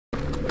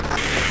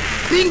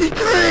Being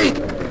betrayed!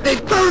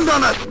 They've turned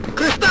on us!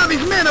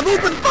 Kristavi's men have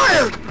opened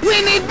fire!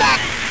 We need back!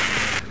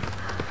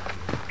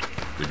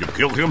 Did you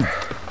kill him?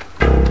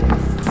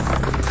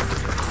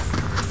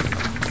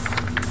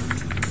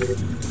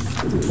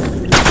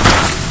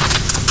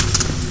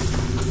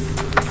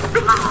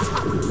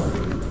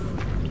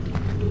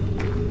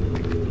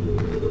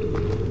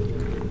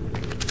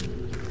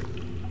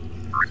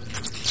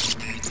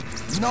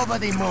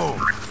 Nobody move!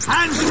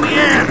 Hands in the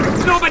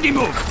air! Nobody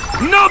move!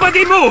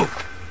 Nobody move!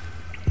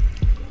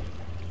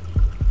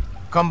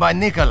 Come by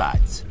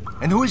Nikolai's.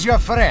 And who is your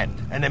friend?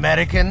 An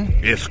American?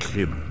 Ask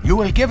him. You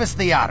will give us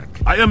the Ark.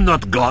 I am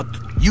not God.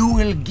 You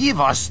will give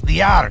us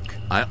the Ark.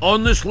 I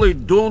honestly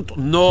don't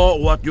know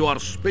what you are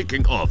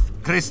speaking of.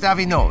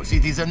 Kristavi knows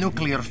it is a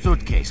nuclear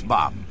suitcase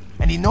bomb.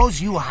 And he knows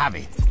you have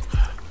it.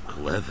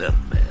 Clever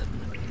man.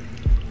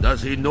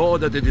 Does he know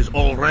that it is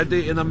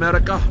already in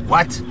America?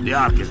 What? The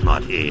Ark is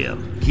not here.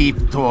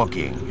 Keep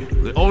talking.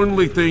 The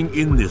only thing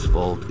in this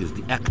vault is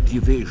the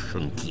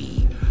activation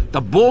key. The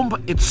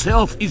bomb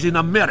itself is in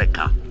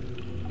America.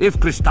 If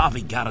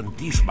Kristavi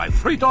guarantees my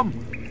freedom,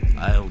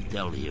 I'll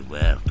tell you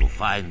where to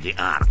find the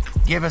Ark.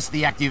 Give us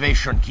the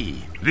activation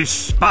key. This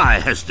spy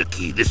has the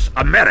key, this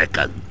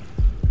American.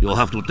 You'll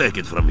have to take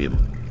it from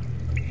him.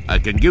 I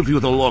can give you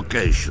the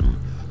location,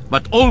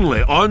 but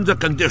only on the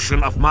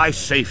condition of my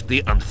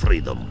safety and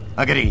freedom.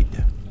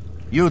 Agreed.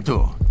 You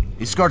two,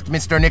 escort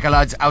Mr.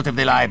 Nikolai's out of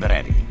the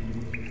library.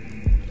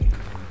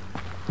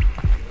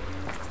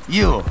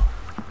 You.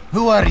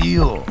 Who are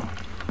you?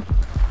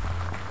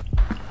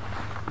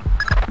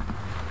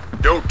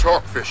 Don't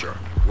talk, Fisher.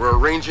 We're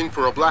arranging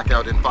for a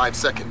blackout in 5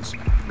 seconds.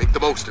 Make the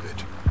most of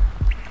it.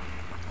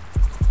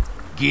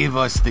 Give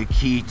us the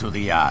key to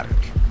the Ark.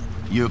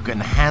 You can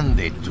hand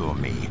it to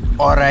me,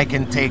 or I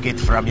can take it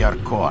from your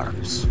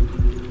corpse.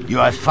 You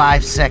have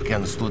 5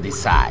 seconds to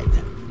decide.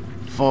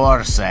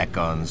 4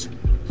 seconds.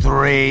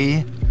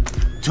 3,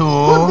 2...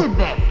 Who did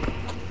that?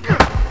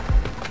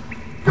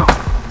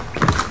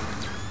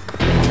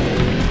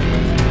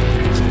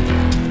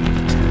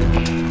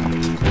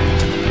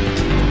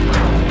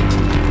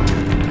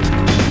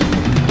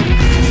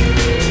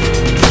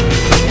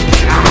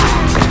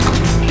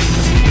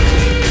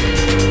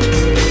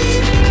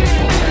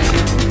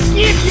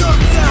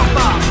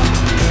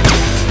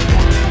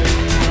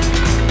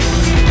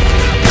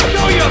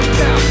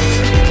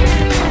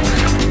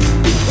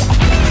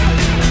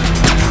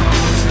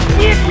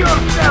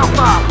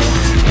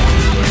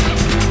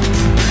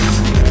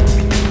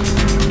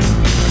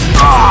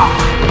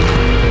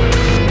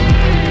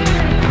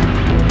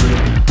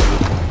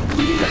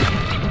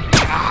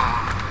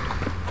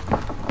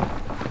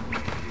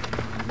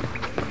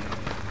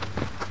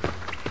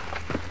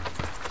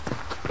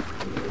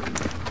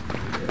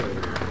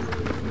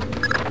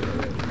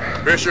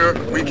 Fisher,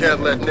 we can't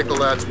let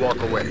Nikolai's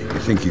walk away. You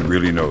think he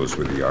really knows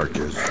where the Ark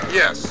is?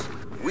 Yes,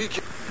 we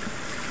can...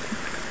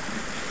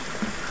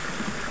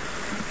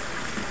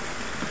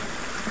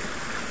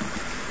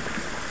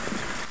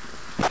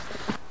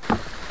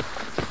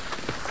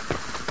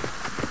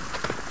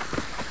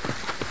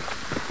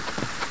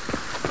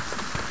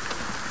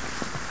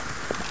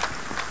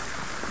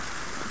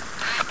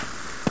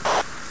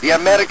 The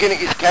American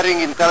is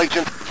carrying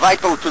intelligence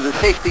vital to the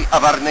safety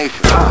of our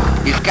nation.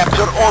 His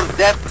capture or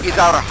death is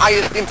our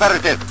highest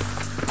imperative.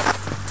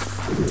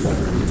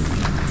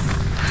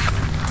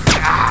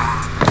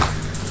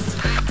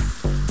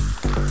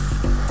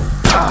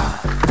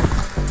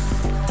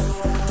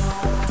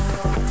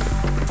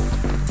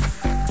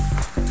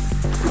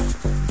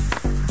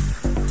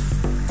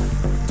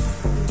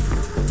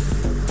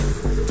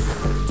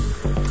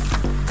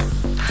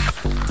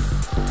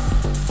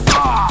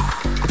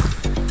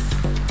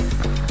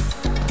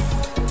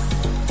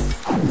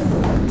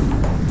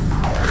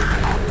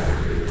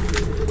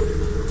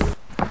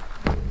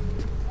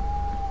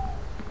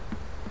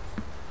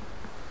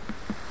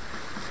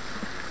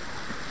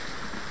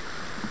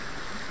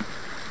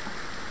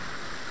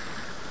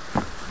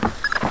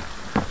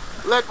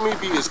 Let me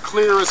be as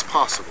clear as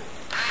possible.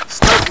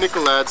 Snipe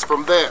Nikolai's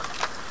from there.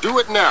 Do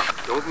it now.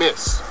 Don't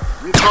miss.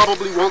 You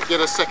probably won't get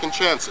a second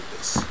chance at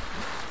this.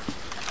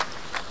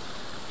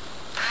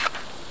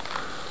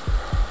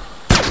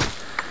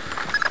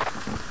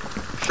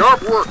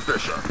 Sharp work,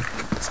 Fisher.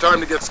 It's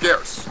time to get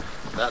scarce.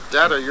 That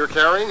data you're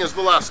carrying is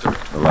the last of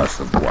it. The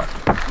last of what?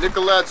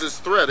 Nikolai's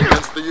threat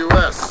against the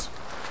U.S.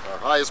 Our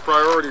highest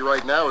priority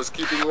right now is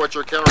keeping what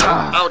you're carrying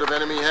out of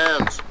enemy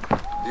hands.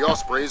 The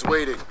Osprey's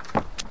waiting.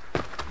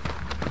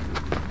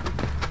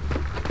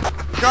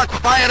 Shots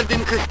fired in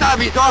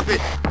Kristavi's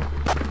office.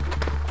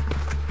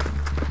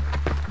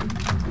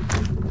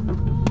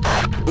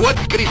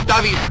 What's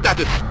Kristavi's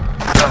status?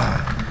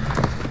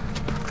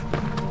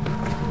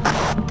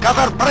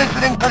 Cover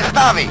President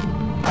Kristavi.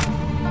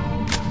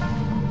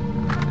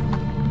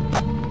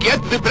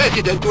 Get the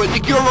president to a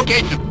secure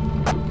location.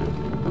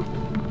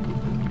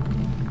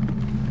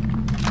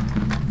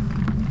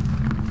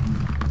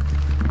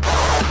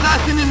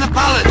 Assassin in the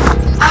palace.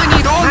 I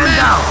need all men.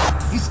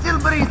 Down. He's still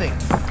breathing.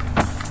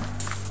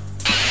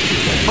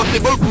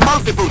 Possible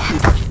multiple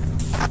shooters.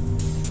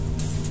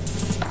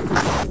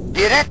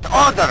 Direct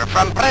order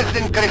from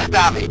President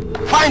Kristavi.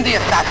 Find the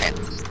assassin.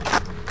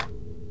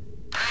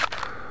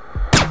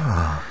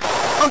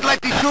 Don't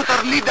let the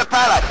shooter leave the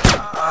palace.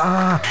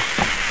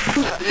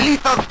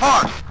 Lethal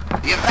force.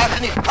 The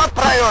assassin is top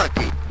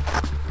priority.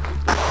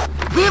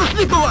 Where's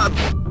Nikolaj?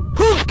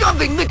 Who's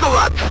guarding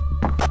Nikolaj?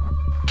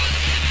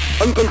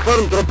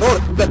 Unconfirmed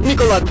report that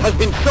Nikolaj has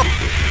been shot.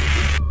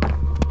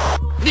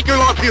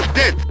 Nikolaj is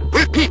dead.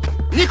 Repeat,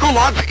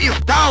 Nikolaj is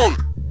down.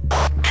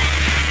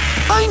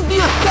 Find the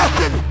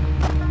assassin.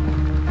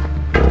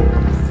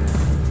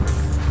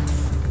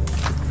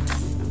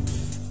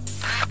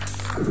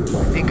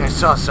 I think I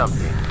saw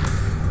something.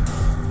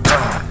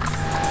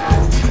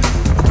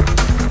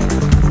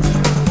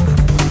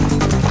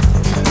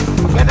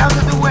 Get out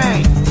of the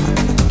way!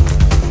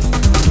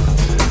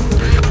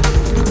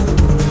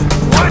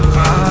 What?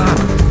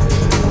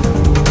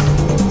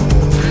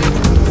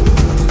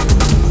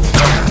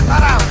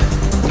 Not out!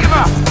 Give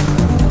up!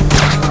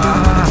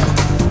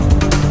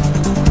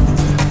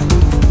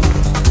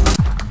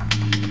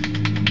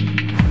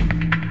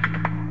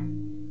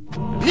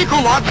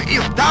 Nikolaj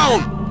is down.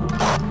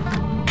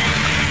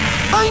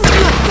 Find the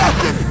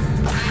assassin!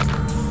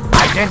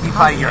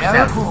 Identify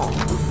yourself.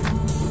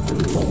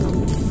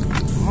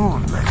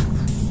 Movement.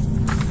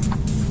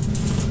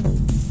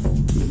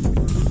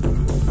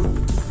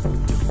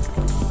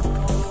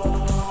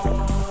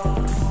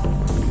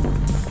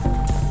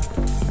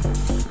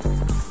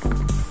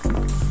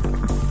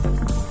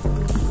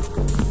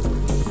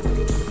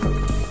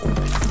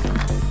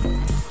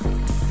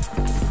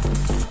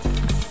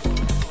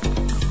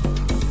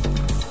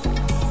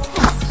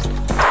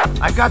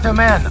 I got a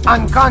man,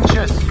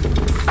 unconscious!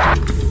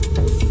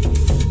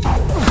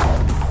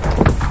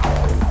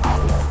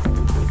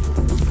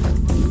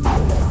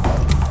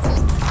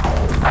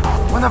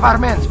 One of our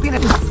men, Splinter.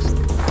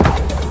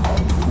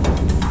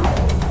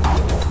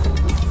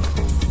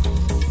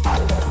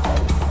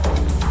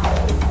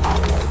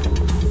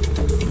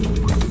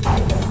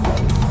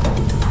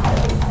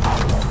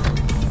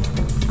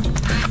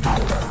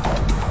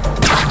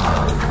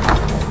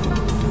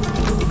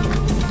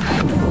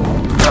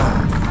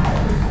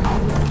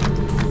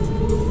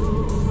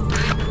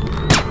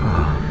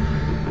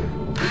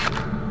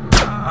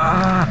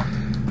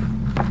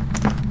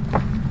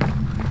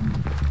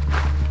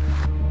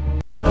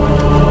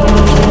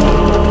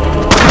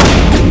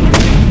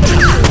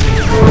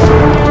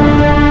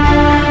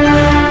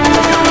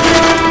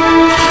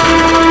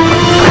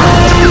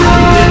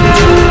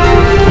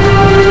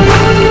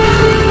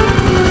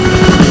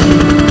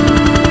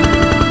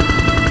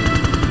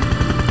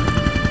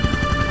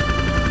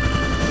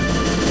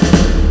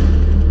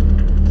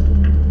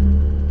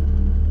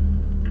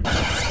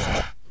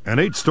 An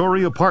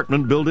 8-story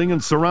apartment building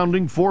and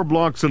surrounding 4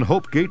 blocks in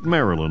Hopegate,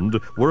 Maryland,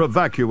 were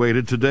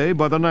evacuated today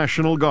by the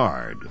National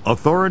Guard.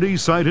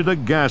 Authorities cited a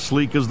gas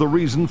leak as the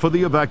reason for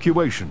the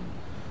evacuation,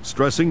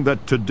 stressing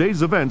that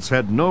today's events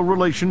had no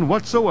relation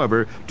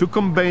whatsoever to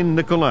Combain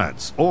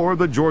Nicolats or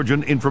the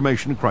Georgian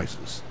information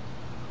crisis.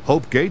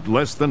 Hopegate,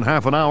 less than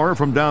half an hour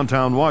from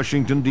downtown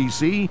Washington,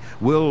 D.C.,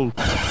 will,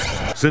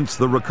 since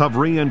the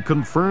recovery and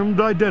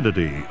confirmed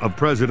identity of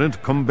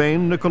President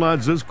Combain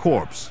Nicolats'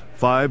 corpse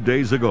 5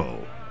 days ago.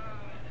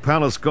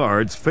 Palace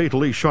guards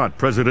fatally shot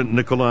President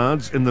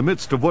Nicolats in the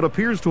midst of what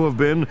appears to have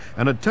been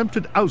an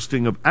attempted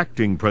ousting of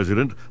acting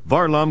President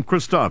Varlam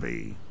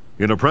Kristavi.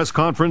 In a press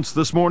conference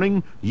this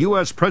morning,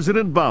 U.S.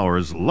 President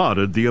Bowers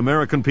lauded the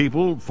American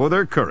people for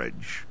their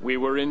courage. We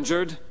were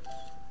injured,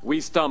 we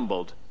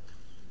stumbled,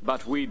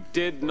 but we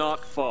did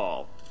not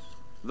fall.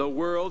 The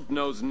world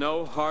knows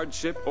no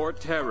hardship or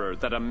terror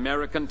that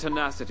American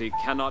tenacity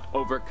cannot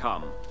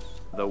overcome.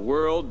 The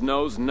world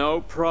knows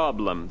no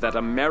problem that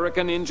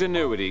American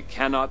ingenuity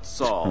cannot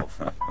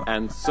solve.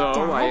 And so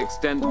Dad? I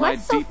extend my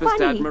What's so deepest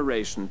funny?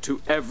 admiration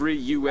to every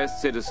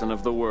U.S. citizen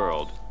of the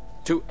world,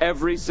 to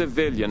every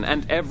civilian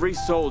and every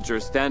soldier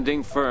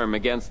standing firm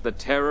against the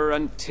terror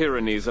and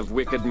tyrannies of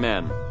wicked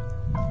men.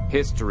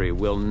 History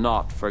will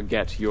not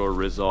forget your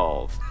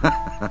resolve.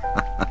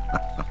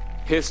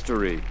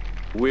 History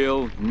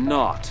will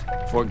not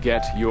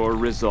forget your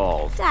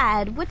resolve.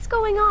 Dad, what's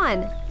going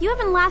on? You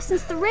haven't laughed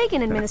since the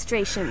Reagan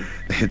administration.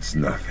 It's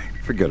nothing.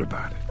 Forget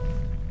about it.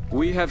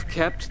 We have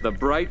kept the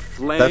bright That's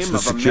flame the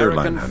of secure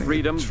American line, honey.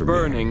 freedom It's for me.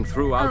 burning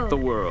throughout the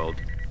world.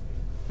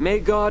 May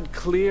God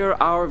clear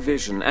our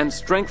vision and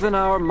strengthen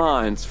our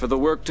minds for the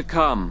work to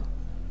come.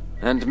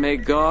 And may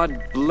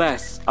God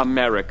bless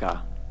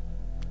America.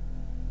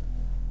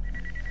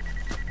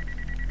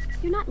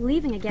 You're not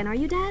leaving again, are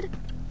you, Dad?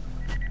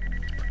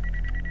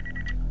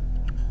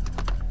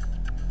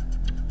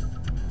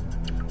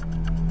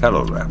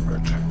 Hello,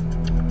 Lambert.